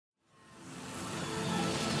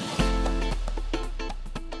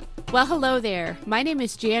Well, hello there. My name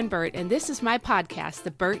is Jan Burt, and this is my podcast,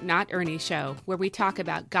 The Burt Not Ernie Show, where we talk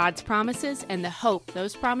about God's promises and the hope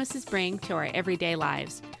those promises bring to our everyday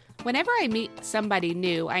lives. Whenever I meet somebody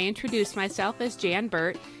new, I introduce myself as Jan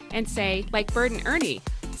Burt and say, like Burt and Ernie,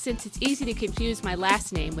 since it's easy to confuse my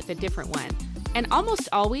last name with a different one. And almost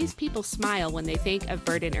always people smile when they think of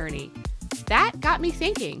Burt and Ernie. That got me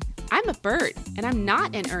thinking, I'm a Burt and I'm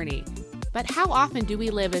not an Ernie. But how often do we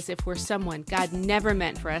live as if we're someone God never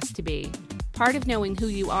meant for us to be? Part of knowing who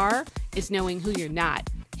you are is knowing who you're not.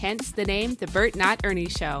 Hence the name, The Burt Not Ernie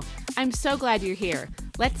Show. I'm so glad you're here.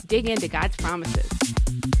 Let's dig into God's promises.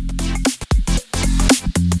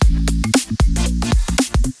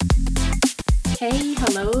 Hey,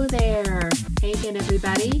 hello there. Hey again,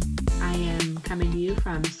 everybody. I am coming to you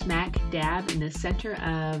from smack dab in the center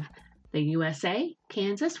of the USA,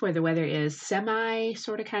 Kansas, where the weather is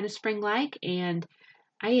sort of kind of spring-like, and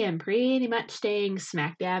I am pretty much staying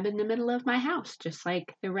smack dab in the middle of my house, just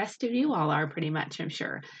like the rest of you all are pretty much, I'm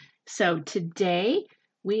sure. So today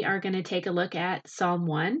we are going to take a look at Psalm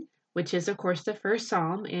 1, which is, of course, the first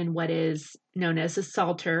psalm in what is known as the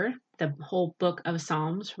Psalter, the whole book of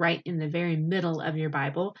Psalms, right in the very middle of your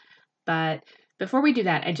Bible. But before we do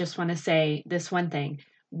that, I just want to say this one thing.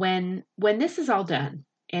 When this is all done,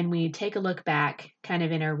 and we take a look back kind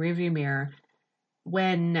of in our rearview mirror,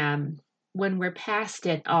 when we're past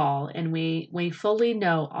it all and we fully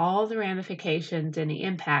know all the ramifications and the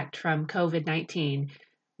impact from COVID-19,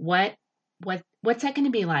 what's that going to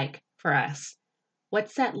be like for us?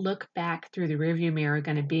 What's that look back through the rearview mirror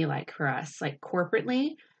going to be like for us, like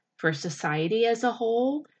corporately, for society as a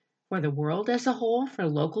whole, for the world as a whole, for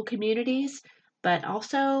local communities, but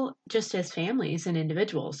also just as families and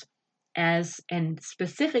individuals? And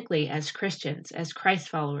specifically as Christians, as Christ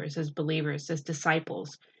followers, as believers, as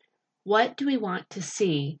disciples, what do we want to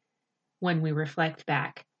see when we reflect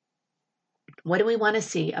back? What do we want to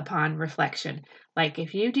see upon reflection? Like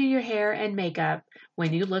if you do your hair and makeup,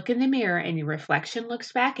 when you look in the mirror and your reflection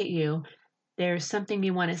looks back at you, there's something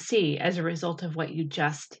you want to see as a result of what you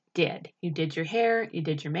just did. You did your hair, you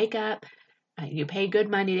did your makeup, you pay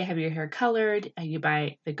good money to have your hair colored, you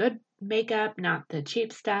buy the good makeup, not the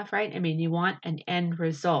cheap stuff, right? I mean, you want an end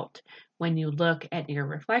result when you look at your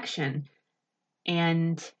reflection.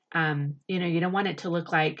 And, you don't want it to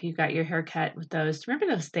look like you got your hair cut with remember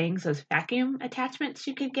those things, those vacuum attachments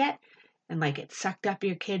you could get? And like it sucked up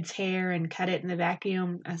your kid's hair and cut it in the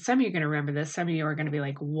vacuum. Some of you are going to remember this. Some of you are going to be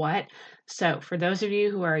like, what? So for those of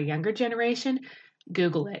you who are a younger generation,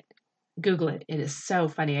 Google it. Google it. It is so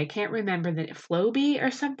funny. I can't remember the Flowbee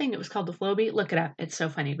or something. It was called the Flowbee. Look it up. It's so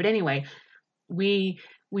funny. But anyway, we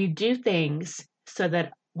do things so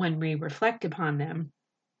that when we reflect upon them,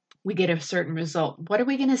 we get a certain result. What are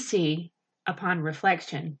we going to see upon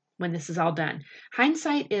reflection when this is all done?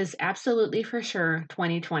 Hindsight is absolutely for sure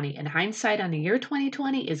 2020, and hindsight on the year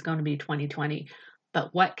 2020 is going to be 2020.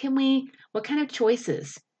 But what kind of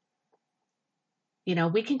choices?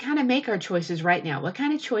 We can kind of make our choices right now. What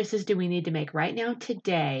kind of choices do we need to make right now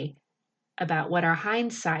today about what our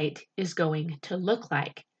hindsight is going to look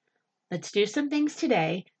like? Let's do some things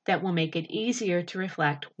today that will make it easier to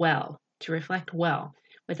reflect well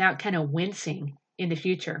without kind of wincing in the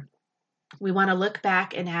future. We want to look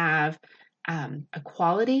back and have a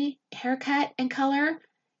quality haircut and color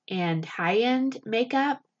and high-end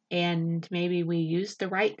makeup, and maybe we used the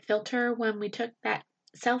right filter when we took that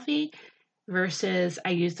selfie, versus I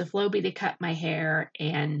used the Flowbee to cut my hair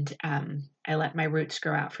and I let my roots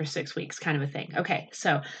grow out for 6 weeks, kind of a thing. Okay,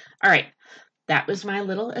 so, all right, that was my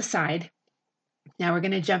little aside. Now we're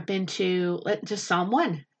going to jump into just Psalm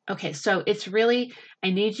 1. Okay, so it's really, I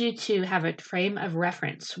need you to have a frame of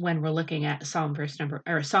reference when we're looking at Psalm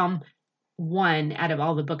 1 out of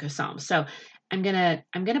all the book of Psalms. So I'm gonna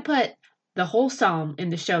put the whole psalm in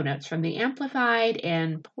the show notes from the Amplified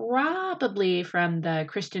and probably from the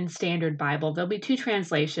Christian Standard Bible. There'll be 2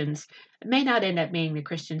 translations. It may not end up being the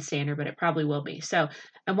Christian Standard, but it probably will be. So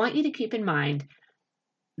I want you to keep in mind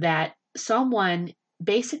that Psalm 1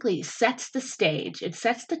 basically sets the stage. It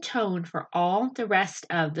sets the tone for all the rest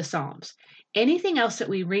of the Psalms. Anything else that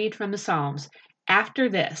we read from the Psalms after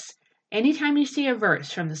this, anytime you see a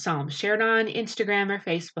verse from the Psalms shared on Instagram or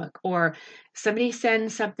Facebook, or somebody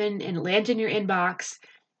sends something and it lands in your inbox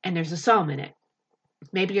and there's a psalm in it.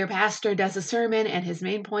 Maybe your pastor does a sermon and his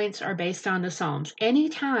main points are based on the Psalms.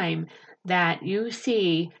 Anytime that you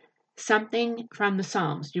see something from the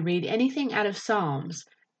Psalms, you read anything out of Psalms,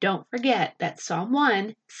 don't forget that Psalm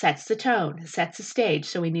 1 sets the tone, sets the stage.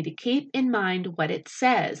 So we need to keep in mind what it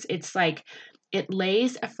says. It's like it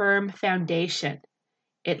lays a firm foundation.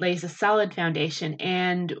 It lays a solid foundation.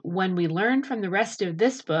 And when we learn from the rest of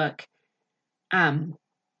this book,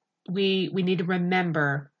 we need to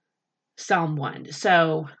remember Psalm 1.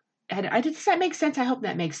 So does that make sense? I hope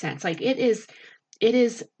that makes sense. Like it is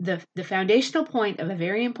the foundational point of a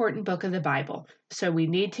very important book of the Bible. So we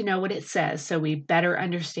need to know what it says so we better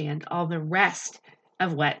understand all the rest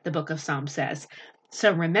of what the book of Psalms says.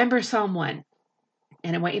 So remember Psalm 1.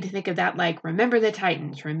 And I want you to think of that like, remember the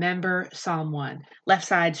Titans, remember Psalm 1. Left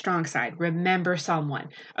side, strong side, remember Psalm 1.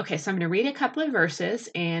 Okay, so I'm going to read a couple of verses,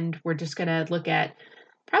 and we're just going to look at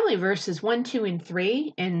probably verses 1, 2, and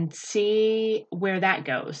 3 and see where that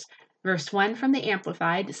goes. Verse 1 from the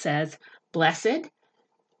Amplified says, "Blessed,"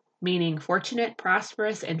 meaning fortunate,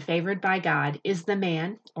 prosperous, and favored by God, "is the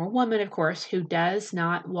man," or woman, of course, "who does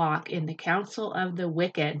not walk in the counsel of the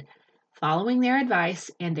wicked, following their advice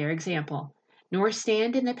and their example, nor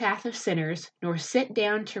stand in the path of sinners, nor sit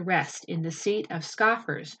down to rest in the seat of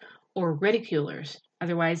scoffers or ridiculers,"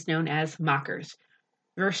 otherwise known as mockers.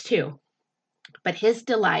 Verse 2, "But his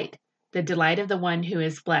delight," the delight of the one who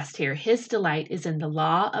is blessed here, "his delight is in the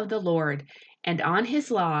law of the Lord, and on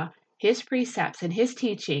his law, his precepts, and his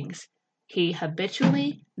teachings, he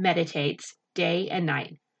habitually meditates day and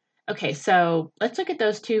night." Okay, so let's look at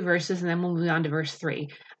those two verses and then we'll move on to verse 3.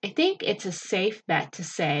 I think it's a safe bet to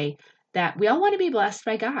say that we all want to be blessed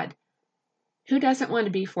by God. Who doesn't want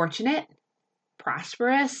to be fortunate,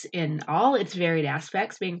 prosperous in all its varied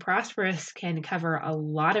aspects? Being prosperous can cover a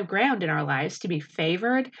lot of ground in our lives. To be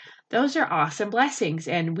favored, those are awesome blessings,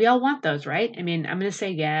 and we all want those, right? I mean, I'm going to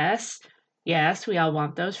say yes, we all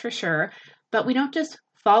want those for sure, but we don't just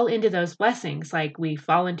fall into those blessings like we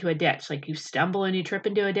fall into a ditch, like you stumble and you trip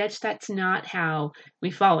into a ditch. That's not how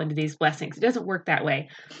we fall into these blessings. It doesn't work that way.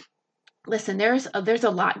 Listen, there's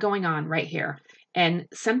a lot going on right here, and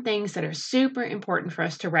some things that are super important for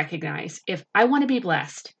us to recognize. If I want to be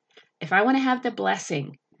blessed, if I want to have the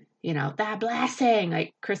blessing, the blessing,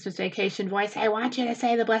 like Christmas Vacation voice, I want you to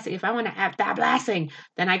say the blessing. If I want to have that blessing,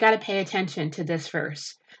 then I got to pay attention to this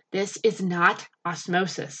verse. This is not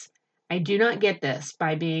osmosis. I do not get this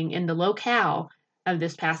by being in the locale of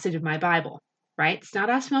this passage of my Bible, right? It's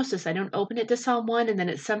not osmosis. I don't open it to Psalm 1 and then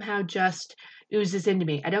it somehow just oozes into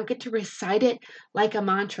me. I don't get to recite it like a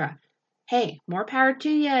mantra. Hey, more power to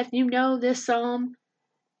you if you know this psalm,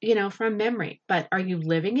 from memory. But are you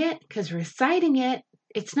living it? Because reciting it,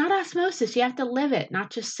 it's not osmosis. You have to live it,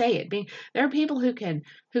 not just say it. There are people who can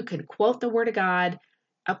quote the word of God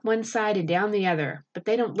up one side and down the other, but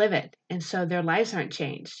they don't live it. And so their lives aren't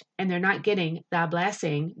changed. And they're not getting the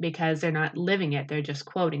blessing because they're not living it. They're just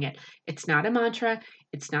quoting it. It's not a mantra.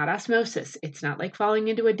 It's not osmosis. It's not like falling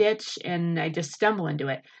into a ditch and I just stumble into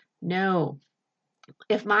it. No.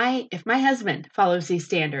 If my husband follows these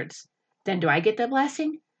standards, then do I get the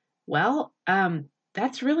blessing? Well,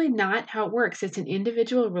 that's really not how it works. It's an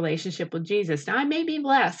individual relationship with Jesus. Now, I may be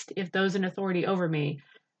blessed if those in authority over me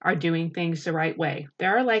are doing things the right way.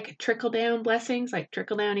 There are like trickle-down blessings, like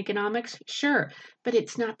trickle-down economics, sure, but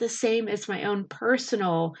it's not the same as my own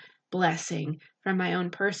personal blessing from my own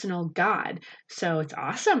personal God. So it's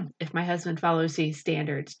awesome if my husband follows these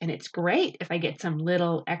standards, and it's great if I get some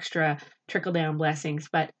little extra trickle-down blessings,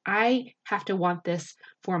 but I have to want this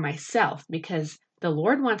for myself because the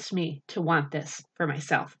Lord wants me to want this for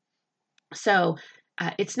myself. So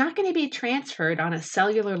it's not going to be transferred on a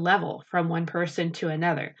cellular level from one person to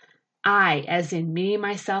another. I, as in me,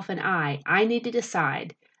 myself, and I need to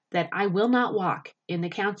decide that I will not walk in the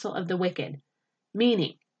counsel of the wicked,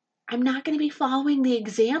 meaning I'm not going to be following the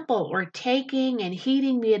example or taking and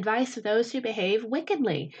heeding the advice of those who behave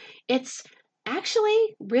wickedly. It's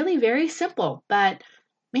actually really very simple, but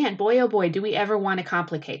man, boy, oh boy, do we ever want to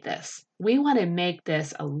complicate this. We want to make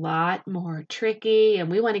this a lot more tricky and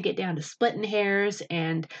we want to get down to splitting hairs,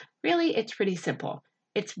 and really it's pretty simple.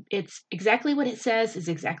 It's exactly what it says is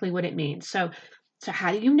exactly what it means. So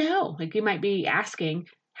how do you know? Like you might be asking,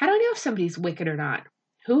 how do I know if somebody's wicked or not?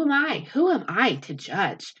 Who am I? Who am I to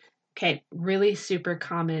judge? Okay, really super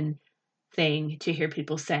common thing to hear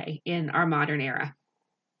people say in our modern era.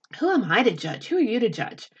 Who am I to judge? Who are you to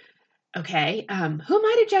judge? Okay, who am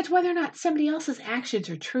I to judge whether or not somebody else's actions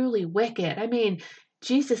are truly wicked? I mean,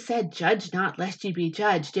 Jesus said, "Judge not, lest you be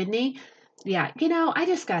judged," didn't he? Yeah, I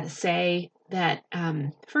just got to say that,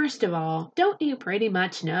 first of all, don't you pretty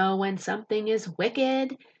much know when something is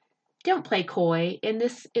wicked? Don't play coy in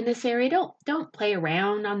this area. Don't play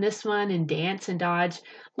around on this one and dance and dodge.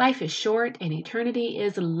 Life is short and eternity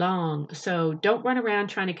is long, so don't run around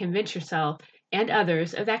trying to convince yourself and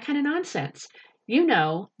others of that kind of nonsense. You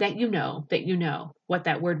know that you know that you know what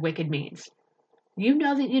that word wicked means. You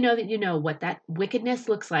know that you know that you know what that wickedness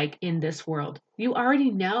looks like in this world. You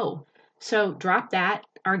already know. So drop that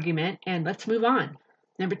argument and let's move on.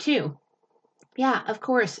 Number two, yeah, of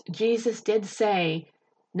course, Jesus did say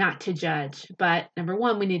not to judge. But number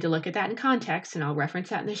one, we need to look at that in context, and I'll reference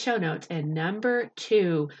that in the show notes. And number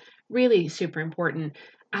two, really super important.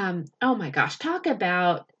 Oh my gosh, talk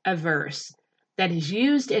about a verse that is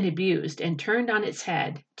used and abused and turned on its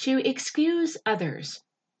head to excuse others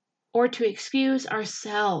or to excuse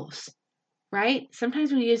ourselves, right?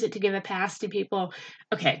 Sometimes we use it to give a pass to people.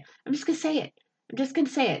 Okay, I'm just going to say it. I'm just going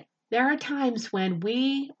to say it. There are times when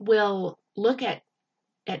we will look at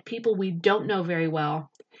people we don't know very well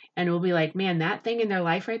and we'll be like, man, that thing in their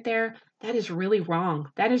life right there, that is really wrong.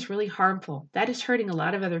 That is really harmful. That is hurting a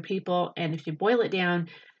lot of other people. And if you boil it down,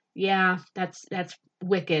 yeah, that's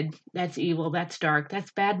wicked. That's evil. That's dark.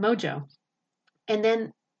 That's bad mojo. And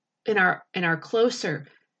then in our closer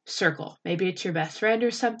circle, maybe it's your best friend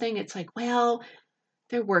or something, it's like, well,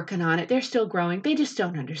 they're working on it. They're still growing. They just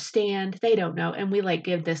don't understand. They don't know. And we like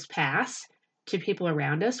give this pass to people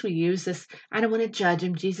around us. We use this, I don't want to judge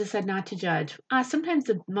him. Jesus said not to judge. Sometimes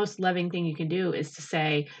the most loving thing you can do is to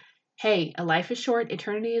say, hey, a life is short,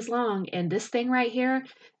 eternity is long. And this thing right here,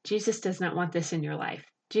 Jesus does not want this in your life.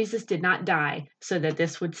 Jesus did not die so that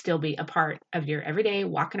this would still be a part of your everyday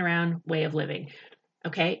walking around way of living.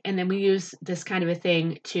 Okay. And then we use this kind of a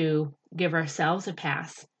thing to give ourselves a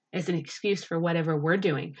pass as an excuse for whatever we're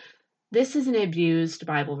doing. This is an abused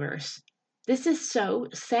Bible verse. This is so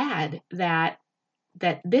sad that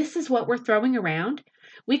this is what we're throwing around.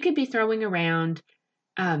 We could be throwing around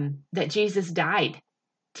that Jesus died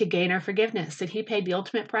to gain our forgiveness, that he paid the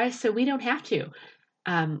ultimate price so we don't have to.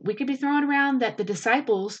 We could be throwing around that the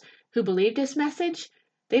disciples who believed his message,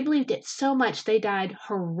 they believed it so much they died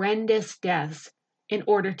horrendous deaths in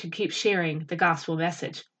order to keep sharing the gospel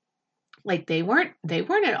message. Like they weren't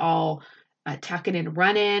at all tucking and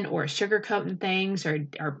running or sugarcoating things or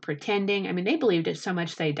pretending. I mean, they believed it so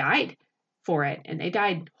much they died for it, and they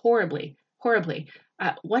died horribly, horribly.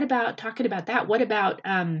 What about talking about that? What about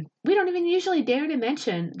we don't even usually dare to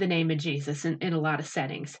mention the name of Jesus in a lot of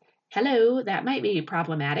settings. Hello, that might be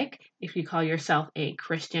problematic if you call yourself a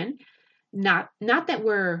Christian. Not that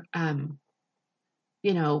we're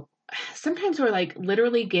sometimes we're like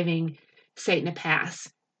literally giving Satan a pass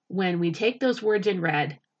when we take those words in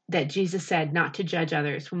red that Jesus said not to judge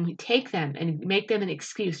others, when we take them and make them an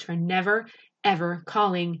excuse for never, ever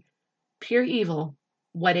calling pure evil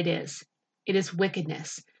what it is. It is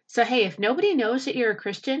wickedness. So, hey, if nobody knows that you're a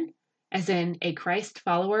Christian, as in a Christ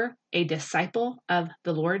follower, a disciple of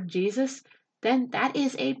the Lord Jesus, then that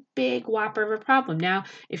is a big whopper of a problem. Now,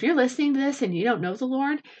 if you're listening to this and you don't know the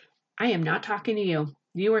Lord, I am not talking to you.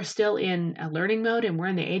 You are still in a learning mode, and we're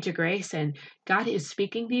in the age of grace, and God is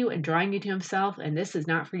speaking to you and drawing you to himself, and this is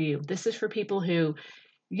not for you. This is for people who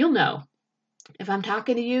you'll know. If I'm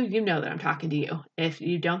talking to you, you know that I'm talking to you. If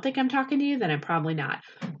you don't think I'm talking to you, then I'm probably not.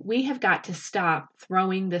 We have got to stop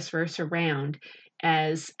throwing this verse around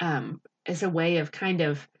as a way of kind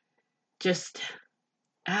of just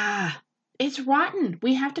it's rotten.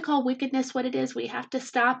 We have to call wickedness what it is. We have to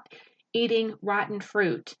stop eating rotten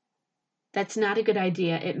fruit. That's not a good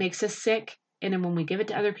idea. It makes us sick. And then when we give it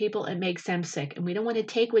to other people, it makes them sick. And we don't want to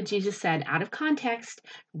take what Jesus said out of context,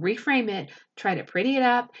 reframe it, try to pretty it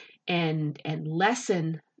up, and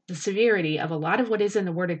lessen the severity of a lot of what is in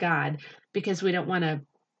the Word of God because we don't want to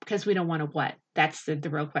what? That's the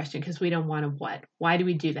real question. Because we don't want to what? Why do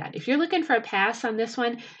we do that? If you're looking for a pass on this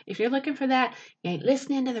one, if you're looking for that, you ain't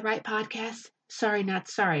listening to the right podcast. Sorry, not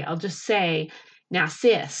sorry. I'll just say, now,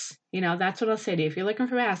 sis, that's what I'll say to you. If you're looking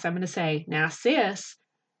for pass, I'm going to say, now, sis,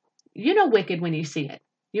 you know wicked when you see it.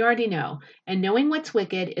 You already know. And knowing what's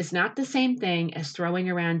wicked is not the same thing as throwing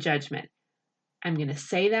around judgment. I'm going to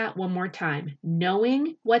say that one more time.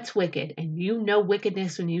 Knowing what's wicked, and you know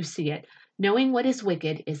wickedness when you see it, knowing what is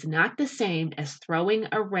wicked is not the same as throwing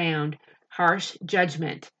around harsh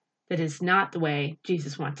judgment. That is not the way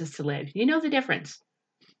Jesus wants us to live. You know the difference.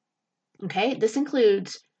 Okay? This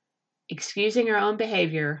includes excusing our own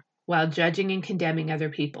behavior while judging and condemning other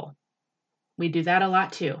people. We do that a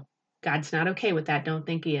lot too. God's not okay with that. Don't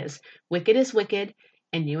think he is. Wicked is wicked,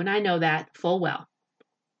 and you and I know that full well.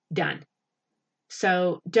 Done.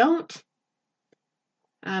 So don't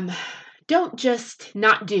just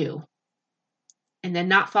not do and then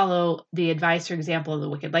not follow the advice or example of the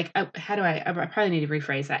wicked. Like, I probably need to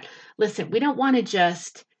rephrase that. Listen, we don't want to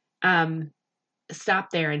just stop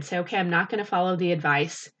there and say, okay, I'm not going to follow the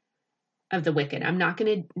advice of the wicked. I'm not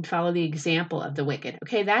going to follow the example of the wicked.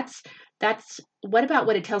 Okay, that's what about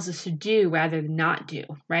what it tells us to do rather than not do,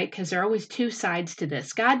 right? Because there are always two sides to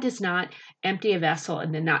this. God does not empty a vessel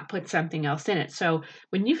and then not put something else in it. So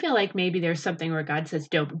when you feel like maybe there's something where God says,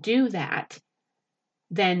 don't do that,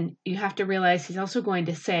 then you have to realize he's also going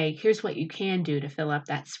to say, here's what you can do to fill up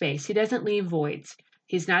that space. He doesn't leave voids.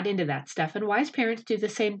 He's not into that stuff. And wise parents do the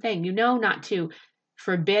same thing. You know not to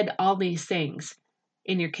forbid all these things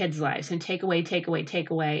in your kids' lives and take away,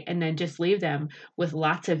 and then just leave them with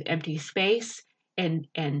lots of empty space and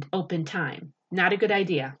open time. Not a good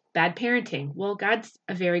idea. Bad parenting. Well, God's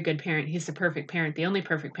a very good parent. He's the perfect parent, the only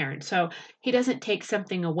perfect parent. So he doesn't take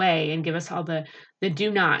something away and give us all the do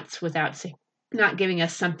nots without not giving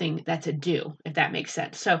us something that's a do, if that makes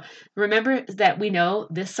sense. So remember that we know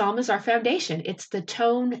this psalm is our foundation. It's the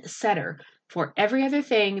tone setter for every other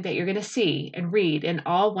thing that you're going to see and read in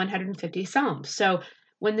all 150 Psalms. So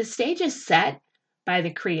when the stage is set by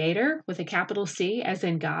the Creator with a capital C, as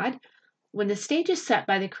in God, when the stage is set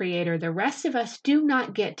by the Creator, the rest of us do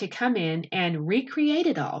not get to come in and recreate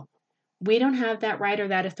it all. We don't have that right or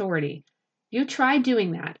that authority. You try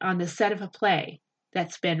doing that on the set of a play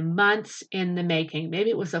that's been months in the making. Maybe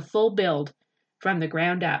it was a full build from the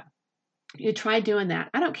ground up. You try doing that.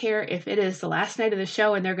 I don't care if it is the last night of the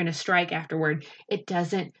show and they're going to strike afterward. It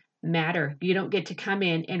doesn't matter. You don't get to come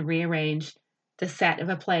in and rearrange the set of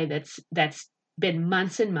a play that's been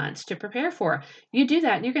months and months to prepare for. You do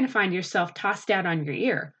that and you're going to find yourself tossed down on your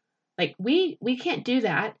ear. Like we can't do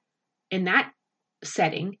that in that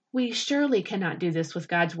setting. We surely cannot do this with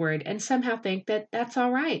God's word and somehow think that that's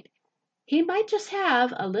all right. He might just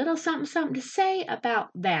have a little something to say about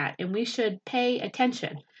that, and we should pay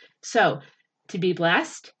attention. So, to be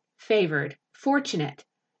blessed, favored, fortunate,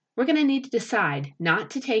 we're going to need to decide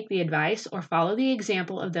not to take the advice or follow the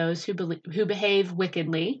example of those who behave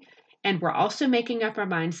wickedly, and we're also making up our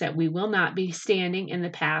minds that we will not be standing in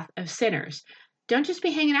the path of sinners. Don't just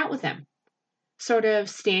be hanging out with them, sort of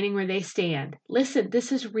standing where they stand. Listen,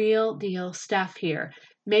 this is real deal stuff here.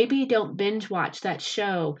 Maybe don't binge watch that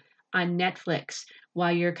show on Netflix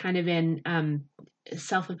while you're kind of in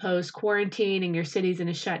self-imposed quarantine and your city's in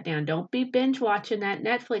a shutdown. Don't be binge watching that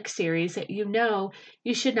Netflix series that you know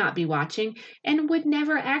you should not be watching and would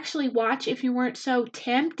never actually watch if you weren't so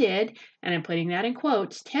tempted, and I'm putting that in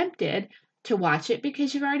quotes, tempted to watch it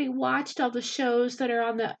because you've already watched all the shows that are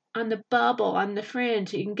on the bubble, on the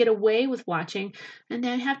fringe. You can get away with watching and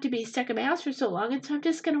then have to be stuck in my house for so long, and so I'm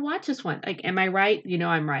just going to watch this one. Like, am I right? You know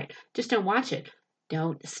I'm right. Just don't watch it.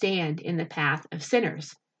 Don't stand in the path of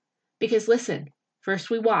sinners. Because listen, first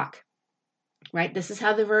we walk, right? This is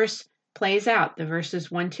how the verse plays out. The verses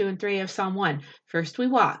 1, 2, and 3 of Psalm 1. First we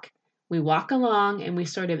walk. We walk along and we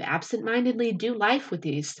sort of absentmindedly do life with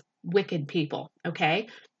these wicked people, okay?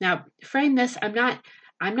 Now, frame this, I'm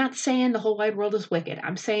not saying the whole wide world is wicked.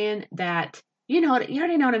 I'm saying that you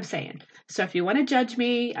already know what I'm saying. So if you want to judge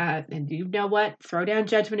me, and you know what, throw down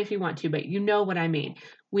judgment if you want to, but you know what I mean.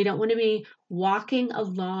 We don't want to be walking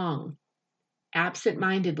along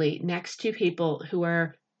absent-mindedly next to people who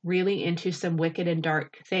are really into some wicked and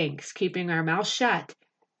dark things, keeping our mouth shut,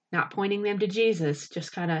 not pointing them to Jesus,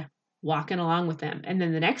 just kind of walking along with them. And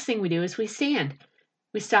then the next thing we do is we stand.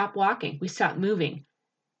 We stop walking. We stop moving.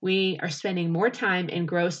 We are spending more time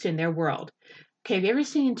engrossed in their world. Okay, have you ever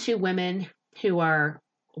seen two women who are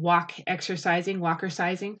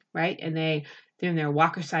walkersizing, right? And they're in their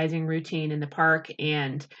walkersizing routine in the park,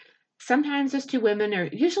 and sometimes those two women are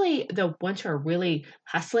usually the ones who are really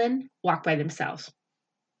hustling, walk by themselves.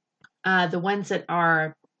 The ones that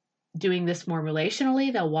are doing this more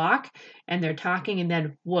relationally, they'll walk and they're talking, and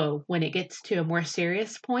then, whoa, when it gets to a more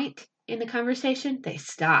serious point in the conversation, they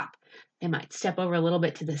stop. They might step over a little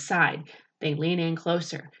bit to the side. They lean in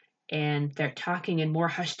closer, and they're talking in more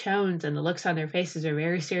hushed tones, and the looks on their faces are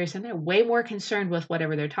very serious, and they're way more concerned with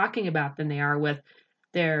whatever they're talking about than they are with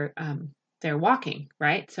their walking,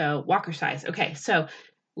 right? So walker size. Okay, so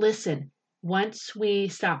listen, once we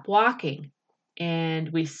stop walking and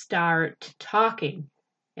we start talking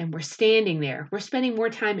and we're standing there, we're spending more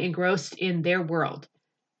time engrossed in their world.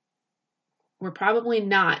 We're probably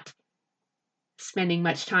not spending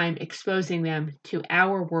much time exposing them to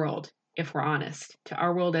our world, if we're honest, to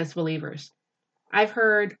our world as believers. I've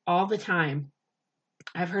heard all the time,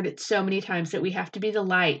 I've heard it so many times, that we have to be the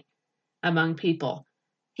light among people.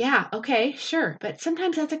 Yeah, okay, sure. But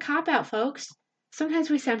sometimes that's a cop-out, folks. Sometimes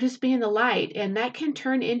we say, I'm just being the light, and that can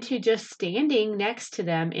turn into just standing next to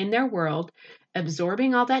them in their world,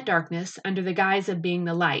 absorbing all that darkness under the guise of being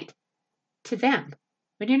the light to them,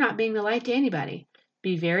 when you're not being the light to anybody.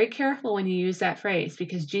 Be very careful when you use that phrase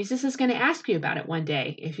because Jesus is going to ask you about it one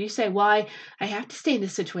day. If you say, well, I have to stay in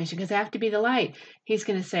this situation because I have to be the light, he's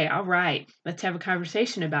going to say, all right, let's have a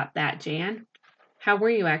conversation about that, Jan. How were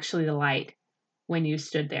you actually the light when you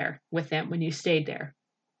stood there with them, when you stayed there?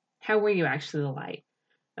 How were you actually the light?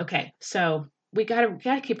 Okay, so we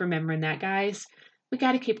gotta keep remembering that, guys. We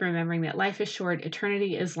gotta keep remembering that life is short,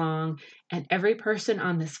 eternity is long, and every person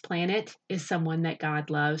on this planet is someone that God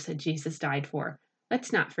loves, that Jesus died for.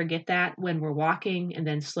 Let's not forget that when we're walking and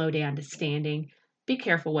then slow down to standing. Be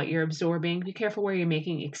careful what you're absorbing. Be careful where you're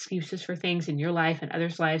making excuses for things in your life and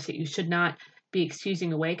others' lives that you should not be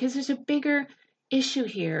excusing away because there's a bigger issue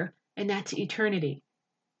here, and that's eternity.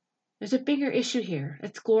 There's a bigger issue here.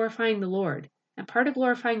 It's glorifying the Lord. And part of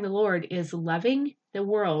glorifying the Lord is loving the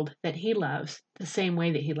world that he loves the same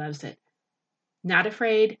way that he loves it. Not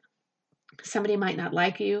afraid somebody might not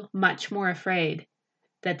like you, much more afraid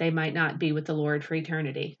that they might not be with the Lord for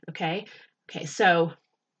eternity. Okay? Okay, so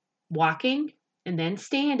walking and then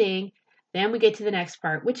standing, then we get to the next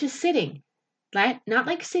part, which is sitting. Not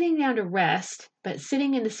like sitting down to rest, but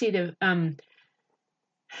sitting in the seat of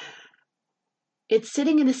it's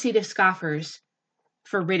sitting in the seat of scoffers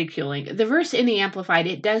for ridiculing. The verse in the Amplified,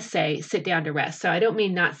 it does say sit down to rest. So I don't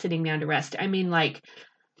mean not sitting down to rest. I mean like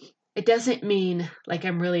it doesn't mean like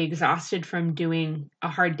I'm really exhausted from doing a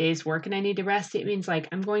hard day's work and I need to rest. It means like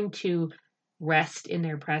I'm going to rest in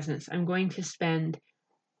their presence. I'm going to spend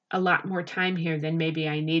a lot more time here than maybe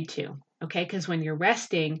I need to. Okay? Because when you're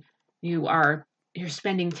resting, you're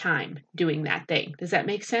spending time doing that thing. Does that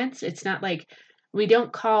make sense? It's not like we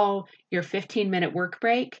don't call your 15-minute work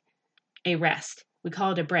break a rest. We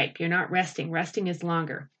call it a break. You're not resting. Resting is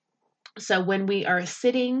longer. So when we are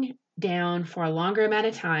sitting down for a longer amount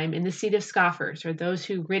of time in the seat of scoffers or those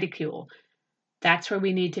who ridicule, that's where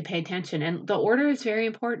we need to pay attention. And the order is very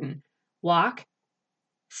important. Walk,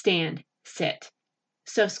 stand, sit.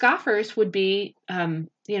 So scoffers would be,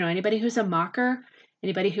 anybody who's a mocker,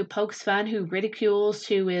 anybody who pokes fun, who ridicules,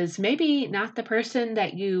 who is maybe not the person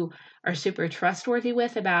that you are super trustworthy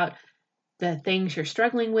with about the things you're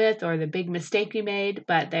struggling with or the big mistake you made,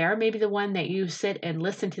 but they are maybe the one that you sit and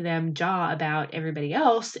listen to them jaw about everybody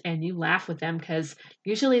else and you laugh with them because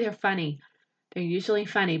usually they're funny. They're usually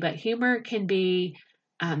funny, but humor can be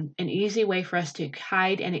an easy way for us to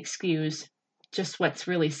hide and excuse just what's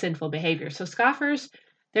really sinful behavior. So scoffers,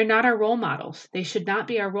 they're not our role models. They should not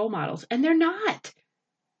be our role models. And they're not.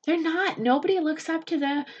 They're not. Nobody looks up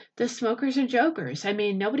to the smokers and jokers. I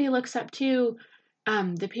mean, nobody looks up to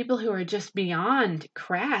the people who are just beyond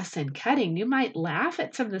crass and cutting. You might laugh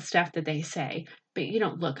at some of the stuff that they say, but you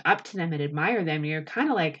don't look up to them and admire them. You're kind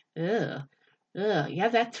of like, ugh, yeah,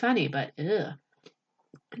 that's funny, but ugh.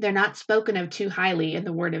 They're not spoken of too highly in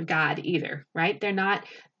the Word of God either, right? They're not,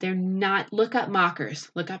 look up mockers,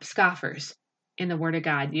 look up scoffers in the Word of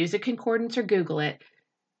God. Use a concordance or Google it,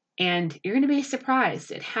 and you're going to be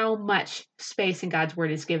surprised at how much space in God's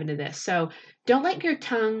Word is given to this. So don't let your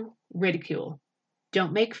tongue ridicule.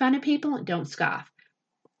 Don't make fun of people and don't scoff.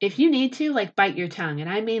 If you need to, like bite your tongue, and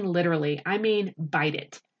I mean literally, I mean bite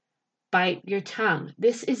it. Bite your tongue.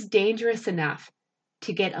 This is dangerous enough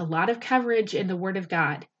to get a lot of coverage in the Word of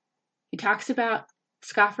God. He talks about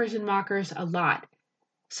scoffers and mockers a lot.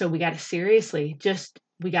 So we got to seriously,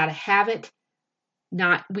 we got to have it.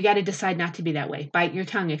 We got to decide not to be that way. Bite your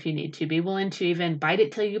tongue if you need to. Be willing to even bite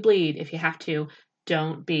it till you bleed if you have to.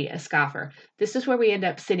 Don't be a scoffer. This is where we end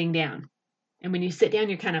up sitting down. And when you sit down,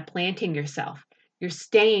 you're kind of planting yourself. You're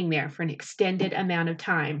staying there for an extended amount of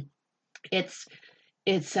time. It's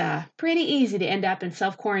pretty easy to end up in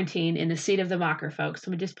self-quarantine in the seat of the mocker, folks.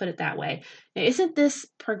 Let me just put it that way. Now, isn't this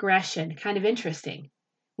progression kind of interesting?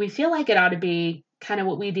 We feel like it ought to be kind of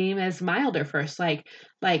what we deem as milder first. Like,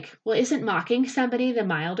 well, isn't mocking somebody the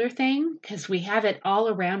milder thing? Because we have it all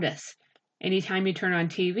around us. Anytime you turn on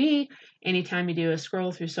TV, anytime you do a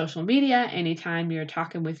scroll through social media, anytime you're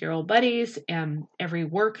talking with your old buddies, every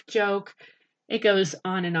work joke, it goes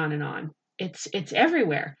on and on and on. It's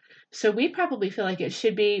everywhere. So we probably feel like it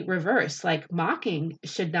should be reversed. Like mocking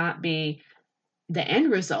should not be the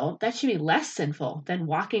end result. That should be less sinful than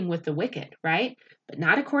walking with the wicked, right? But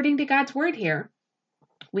not according to God's word here.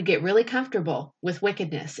 We get really comfortable with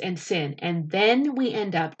wickedness and sin, and then we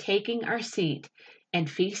end up taking our seat and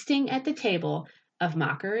feasting at the table of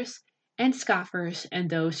mockers and scoffers and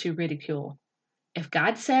those who ridicule. If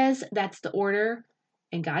God says that's the order,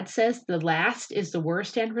 and God says the last is the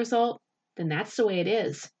worst end result, then that's the way it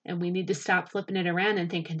is. And we need to stop flipping it around and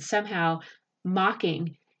thinking somehow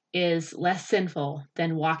mocking is less sinful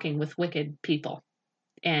than walking with wicked people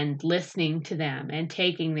and listening to them and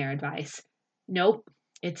taking their advice. Nope,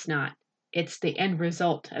 it's not. It's the end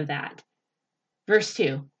result of that. Verse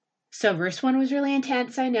 2. So verse 1 was really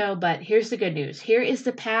intense, I know, but here's the good news. Here is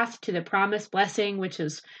the path to the promised blessing, which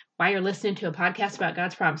is why you're listening to a podcast about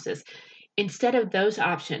God's promises. Instead of those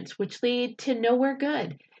options, which lead to nowhere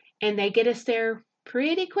good, and they get us there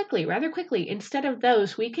pretty quickly, rather quickly. Instead of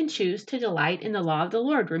those, we can choose to delight in the law of the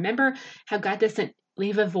Lord. Remember how God doesn't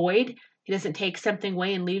leave a void? He doesn't take something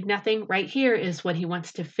away and leave nothing. Right here is what he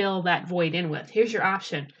wants to fill that void in with. Here's your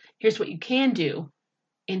option. Here's what you can do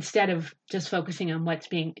instead of just focusing on what's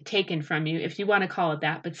being taken from you, if you want to call it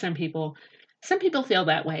that. But some people feel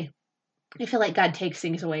that way. They feel like God takes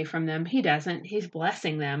things away from them. He doesn't. He's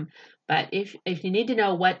blessing them. But if you need to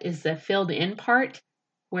know what is the filled in part,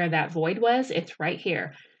 where that void was, it's right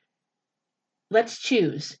here. Let's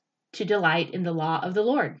choose to delight in the law of the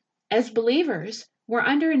Lord. As believers, we're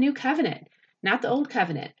under a new covenant, not the old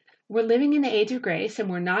covenant. We're living in the age of grace and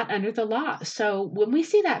we're not under the law. So when we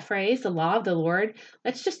see that phrase, the law of the Lord,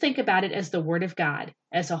 let's just think about it as the word of God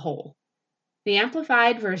as a whole. The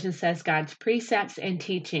Amplified Version says God's precepts and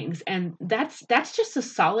teachings, and that's just the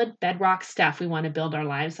solid bedrock stuff we want to build our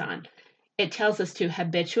lives on. It tells us to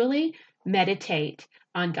habitually meditate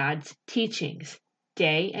on God's teachings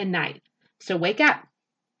day and night. So wake up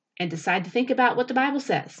and decide to think about what the Bible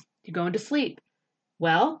says. You're going to sleep.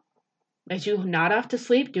 Well, as you nod off to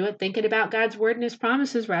sleep, do it thinking about God's word and his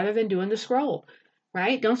promises rather than doing the scroll,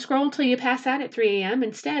 right? Don't scroll until you pass out at 3 a.m.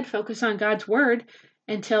 Instead, focus on God's word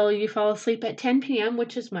until you fall asleep at 10 p.m.,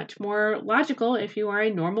 which is much more logical if you are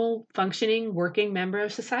a normal, functioning, working member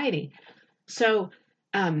of society. So,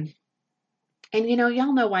 and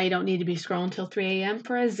y'all know why you don't need to be scrolling until 3 a.m.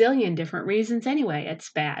 for a zillion different reasons anyway.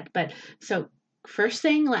 It's bad. But so first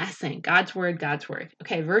thing, last thing, God's word, God's word.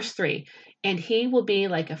 Okay, verse 3. And he will be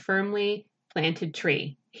like a firmly planted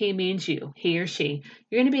tree. He means you, he or she.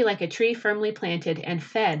 You're going to be like a tree firmly planted and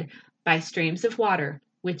fed by streams of water,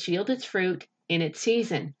 which yield its fruit in its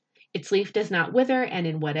season. Its leaf does not wither, and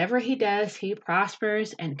in whatever he does, he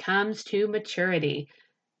prospers and comes to maturity.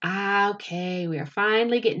 Okay, we are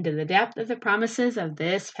finally getting to the depth of the promises of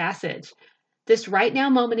this passage. This right now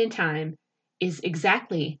moment in time is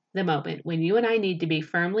exactly the moment when you and I need to be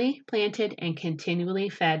firmly planted and continually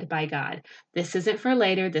fed by God. This isn't for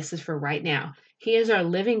later, this is for right now. He is our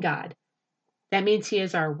living God. That means he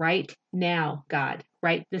is our right now God,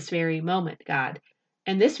 right this very moment God.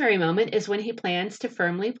 And this very moment is when he plans to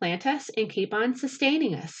firmly plant us and keep on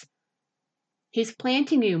sustaining us. He's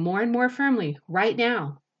planting you more and more firmly right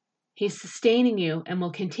now. He's sustaining you and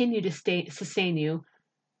will continue to sustain you.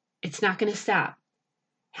 It's not going to stop.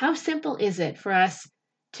 How simple is it for us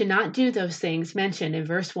to not do those things mentioned in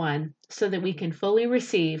verse 1 so that we can fully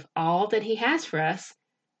receive all that he has for us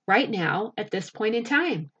right now at this point in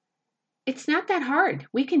time? It's not that hard.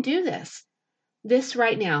 We can do this. This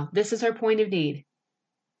right now, this is our point of need.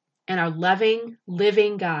 And our loving,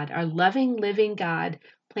 living God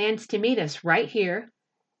plans to meet us right here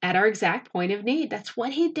at our exact point of need. That's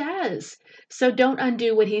what he does. So don't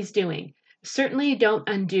undo what he's doing. Certainly don't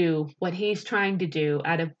undo what he's trying to do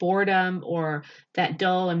out of boredom or that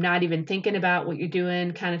dull, I'm not even thinking about what you're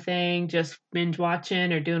doing kind of thing, just binge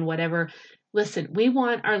watching or doing whatever. Listen, we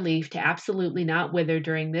want our leaf to absolutely not wither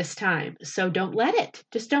during this time. So don't let it.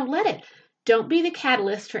 Just don't let it. Don't be the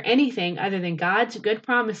catalyst for anything other than God's good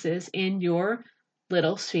promises in your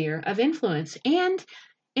little sphere of influence. And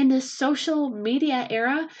in this social media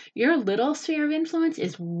era, your little sphere of influence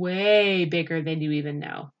is way bigger than you even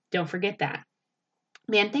know. Don't forget that.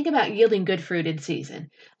 Man, think about yielding good fruit in season.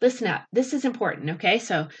 Listen up. This is important, okay?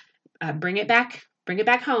 So bring it back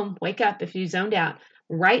home. Wake up if you zoned out.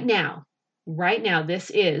 Right now, this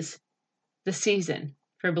is the season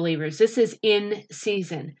for believers. This is in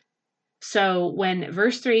season. So when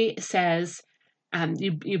verse 3 says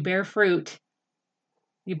you bear fruit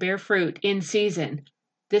in season,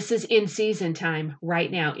 this is in season time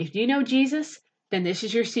right now. If you know Jesus, then this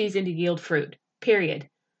is your season to yield fruit, period.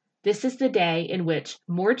 This is the day in which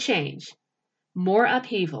more change, more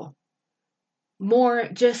upheaval, more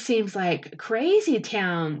just seems like crazy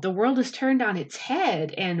town. The world is turned on its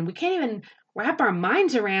head and we can't even wrap our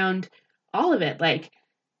minds around all of it. Like,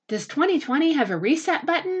 does 2020 have a reset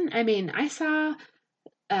button? I mean, I saw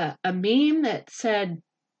a meme that said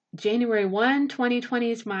January 1,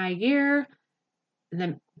 2020 is my year.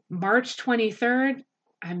 Then March 23rd,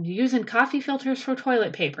 I'm using coffee filters for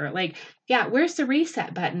toilet paper. Like, yeah, where's the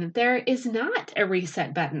reset button? There is not a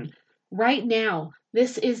reset button. Right now,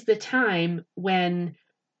 this is the time when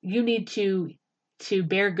you need to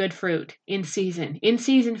bear good fruit in season. In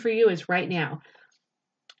season for you is right now.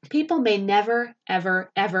 People may never,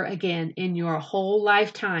 ever, ever again in your whole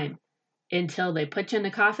lifetime until they put you in the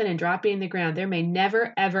coffin and drop you in the ground. There may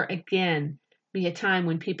never, ever again be a time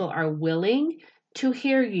when people are willing to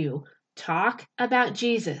hear you talk about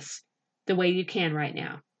Jesus the way you can right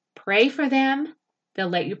now. Pray for them. They'll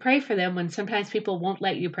let you pray for them when sometimes people won't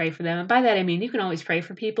let you pray for them. And by that, I mean, you can always pray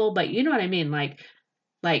for people, but you know what I mean?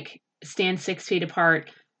 Like stand 6 feet apart,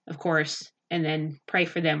 of course, and then pray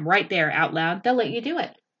for them right there out loud. They'll let you do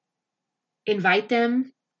it. Invite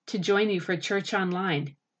them to join you for church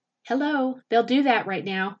online. Hello, they'll do that right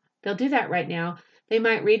now. They'll do that right now. They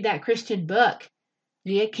might read that Christian book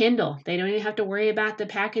via Kindle. They don't even have to worry about the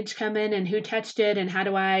package coming and who touched it and how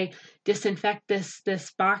do I disinfect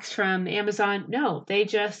this box from Amazon. No, they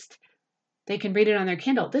can read it on their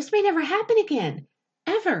Kindle. This may never happen again,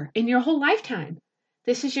 ever in your whole lifetime.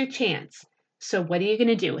 This is your chance. So what are you going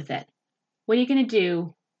to do with it? What are you going to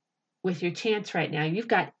do with your chance right now? You've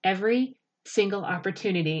got every single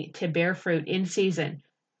opportunity to bear fruit in season.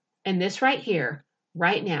 And this right here,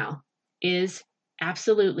 right now, is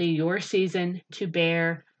absolutely your season to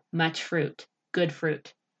bear much fruit, good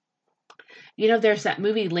fruit. You know, there's that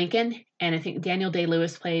movie Lincoln, and I think Daniel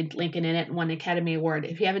Day-Lewis played Lincoln in it and won an Academy Award.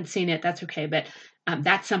 If you haven't seen it, that's okay, but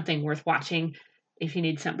that's something worth watching if you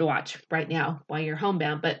need something to watch right now while you're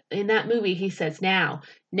homebound. But in that movie, he says, now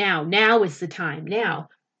is the time. Now,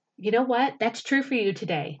 you know what? That's true for you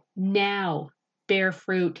today. Now, bear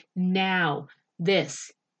fruit. Now,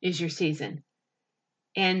 this is your season.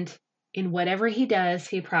 And in whatever he does,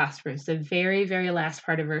 he prospers. The very, very last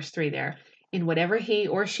part of verse 3 there. In whatever he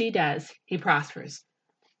or she does, he prospers.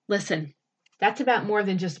 Listen, that's about more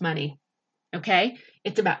than just money, okay?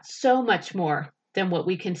 It's about so much more than what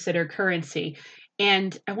we consider currency.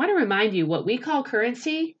 And I want to remind you, what we call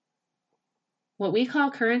currency,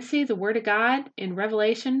 the Word of God in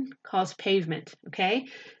Revelation calls pavement, okay?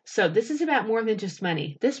 So this is about more than just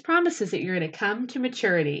money. This promises that you're going to come to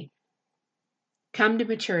maturity,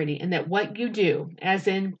 and that what you do, as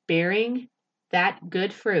in bearing that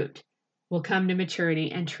good fruit, will come to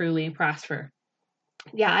maturity and truly prosper.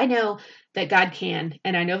 Yeah, I know that God can,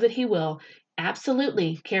 and I know that He will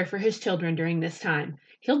absolutely care for His children during this time.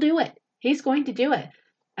 He'll do it. He's going to do it.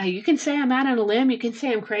 You can say I'm out on a limb, you can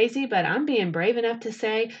say I'm crazy, but I'm being brave enough to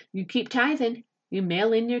say you keep tithing, you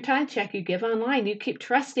mail in your tithe check, you give online, you keep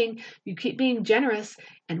trusting, you keep being generous,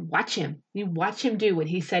 and watch Him. You watch Him do what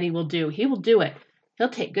He said He will do. He will do it. He'll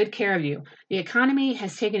take good care of you. The economy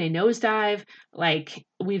has taken a nosedive like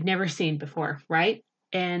we've never seen before, right?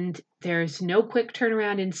 And there's no quick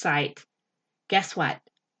turnaround in sight. Guess what?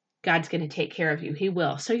 God's going to take care of you. He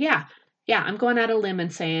will. So yeah, I'm going out on a limb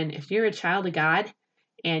and saying if you're a child of God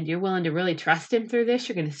and you're willing to really trust Him through this,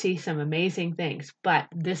 you're going to see some amazing things. But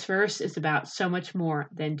this verse is about so much more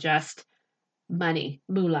than just money,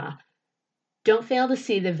 moolah. Don't fail to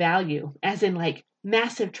see the value, as in like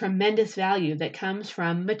massive, tremendous value that comes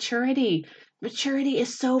from maturity. Maturity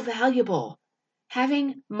is so valuable.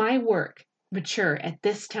 Having my work mature at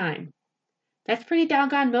this time, that's pretty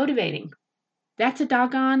doggone motivating. That's a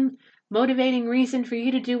doggone motivating reason for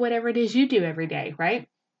you to do whatever it is you do every day, right?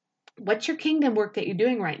 What's your kingdom work that you're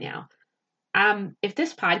doing right now? If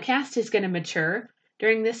this podcast is going to mature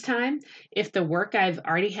during this time, if the work I've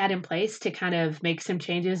already had in place to kind of make some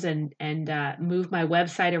changes and move my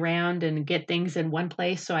website around and get things in one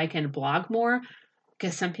place so I can blog more,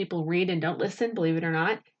 because some people read and don't listen, believe it or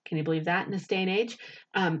not. Can you believe that in this day and age?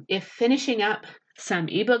 If finishing up some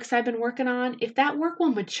ebooks I've been working on, if that work will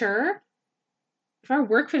mature, if our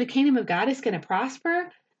work for the kingdom of God is going to prosper,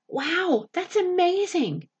 wow, that's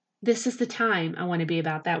amazing. This is the time I want to be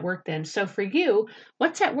about that work then. So for you,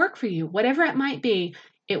 what's that work for you? Whatever it might be,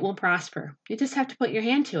 it will prosper. You just have to put your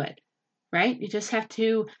hand to it, right? You just have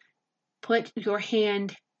to put your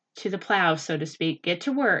hand to the plow, so to speak, get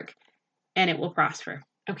to work, and it will prosper.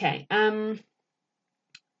 Okay.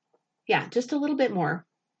 Just a little bit more.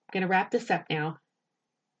 I'm going to wrap this up now.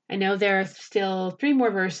 I know there are still 3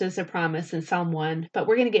 more verses of promise in Psalm 1, but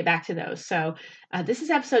we're going to get back to those. So this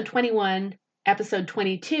is episode 21. Episode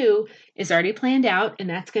 22 is already planned out, and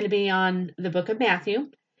that's going to be on the book of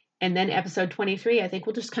Matthew. And then episode 23, I think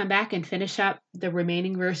we'll just come back and finish up the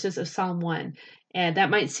remaining verses of Psalm 1. And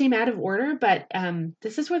that might seem out of order, but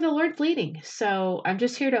this is where the Lord's leading. So I'm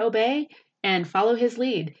just here to obey and follow His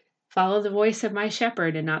lead. Follow the voice of my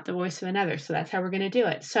shepherd and not the voice of another. So that's how we're going to do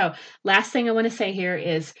it. So last thing I want to say here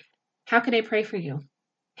is, how can I pray for you?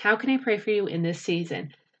 How can I pray for you in this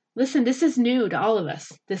season? Listen, this is new to all of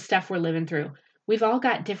us, this stuff we're living through. We've all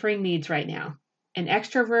got differing needs right now. An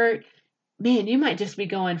extrovert, man, you might just be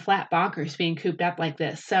going flat bonkers being cooped up like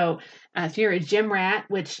this. So if you're a gym rat,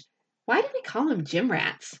 why do we call them gym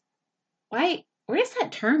rats? Why where does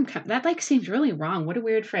that term come? That like seems really wrong. What a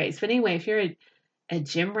weird phrase. But anyway, if you're a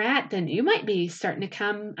gym rat, then you might be starting to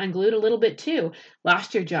come unglued a little bit too.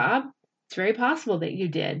 Lost your job? It's very possible that you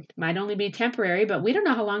did. Might only be temporary, but we don't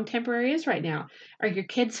know how long temporary is right now. Are your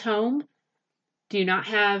kids home? Do you not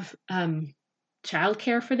have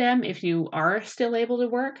childcare for them if you are still able to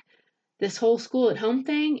work? This whole school at home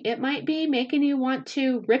thing, it might be making you want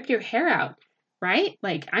to rip your hair out, right?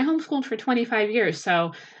 Like I homeschooled for 25 years,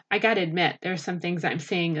 so I got to admit there's some things I'm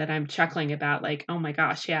seeing that I'm chuckling about, like, oh my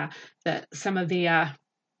gosh, yeah, some of the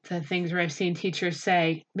things where I've seen teachers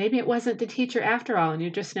say, maybe it wasn't the teacher after all, and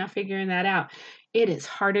you're just now figuring that out. It is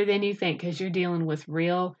harder than you think because you're dealing with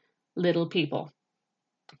real little people.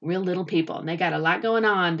 Real little people, and they got a lot going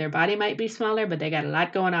on. Their body might be smaller, but they got a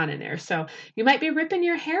lot going on in there. So you might be ripping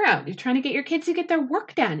your hair out. You're trying to get your kids to get their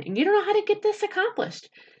work done, and you don't know how to get this accomplished.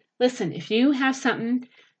 Listen, if you have something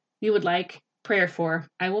you would like prayer for,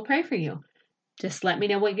 I will pray for you. Just let me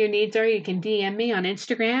know what your needs are. You can DM me on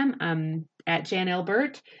Instagram at Jan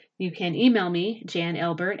Elbert. You can email me,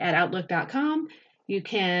 janelbert@outlook.com. You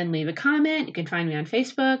can leave a comment. You can find me on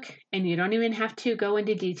Facebook, and you don't even have to go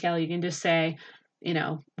into detail. You can just say,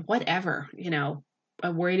 whatever,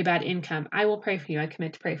 I'm worried about income. I will pray for you. I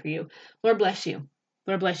commit to pray for you. Lord bless you.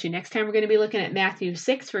 Lord bless you. Next time we're going to be looking at Matthew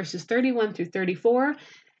 6, verses 31 through 34.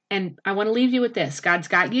 And I want to leave you with this. God's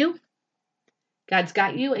got you. God's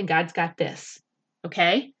got you, and God's got this.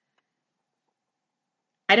 Okay?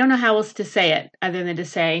 I don't know how else to say it other than to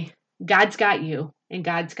say, God's got you, and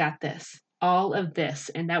God's got this. All of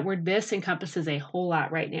this. And that word this encompasses a whole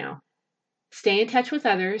lot right now. Stay in touch with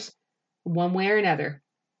others. One way or another.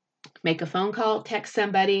 Make a phone call, text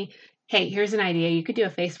somebody. Hey, here's an idea. You could do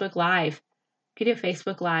a Facebook Live.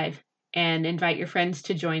 And invite your friends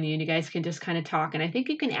to join you, and you guys can just kind of talk. And I think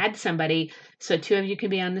you can add somebody so two of you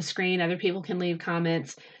can be on the screen. Other people can leave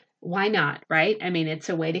comments. Why not, right? I mean, it's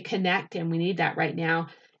a way to connect, and we need that right now.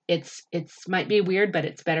 It's might be weird, but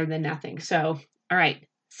it's better than nothing. So, all right,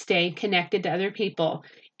 stay connected to other people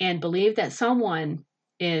and believe that Psalm 1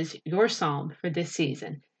 is your psalm for this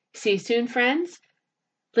season. See you soon, friends.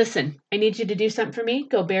 Listen, I need you to do something for me.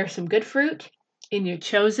 Go bear some good fruit in your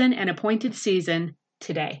chosen and appointed season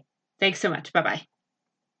today. Thanks so much. Bye-bye.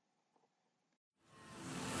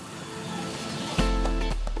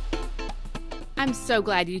 I'm so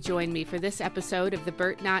glad you joined me for this episode of the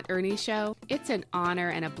Bert Not Ernie Show. It's an honor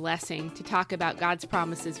and a blessing to talk about God's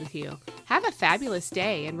promises with you. Have a fabulous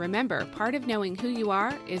day, and remember, part of knowing who you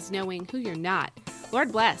are is knowing who you're not.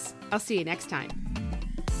 Lord bless. I'll see you next time.